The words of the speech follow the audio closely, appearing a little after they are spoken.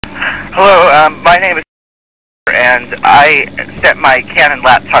Hello, my name is and I set my Canon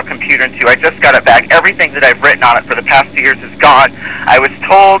laptop computer into. I just got it back. Everything that I've written on it for the past 2 years is gone. I was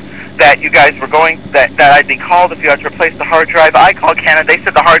told that you guys were going, that I'd be called if you had to replace the hard drive. I called Canon. They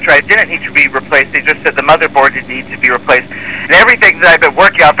said the hard drive didn't need to be replaced. They just said the motherboard didn't need to be replaced. And everything that I've been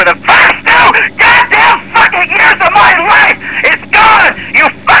working on for the past 2 goddamn fucking years of my life is gone! You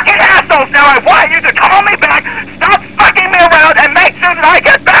fucking assholes! Now I want you to call me back, stop fucking me around, and make sure that I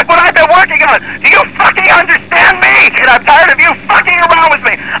get back what I've been working on! Do you fucking understand me? And I'm tired of you fucking around with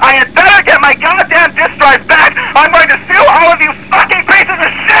me! I had better get my goddamn disk drive back! I'm going to sue all of you fucking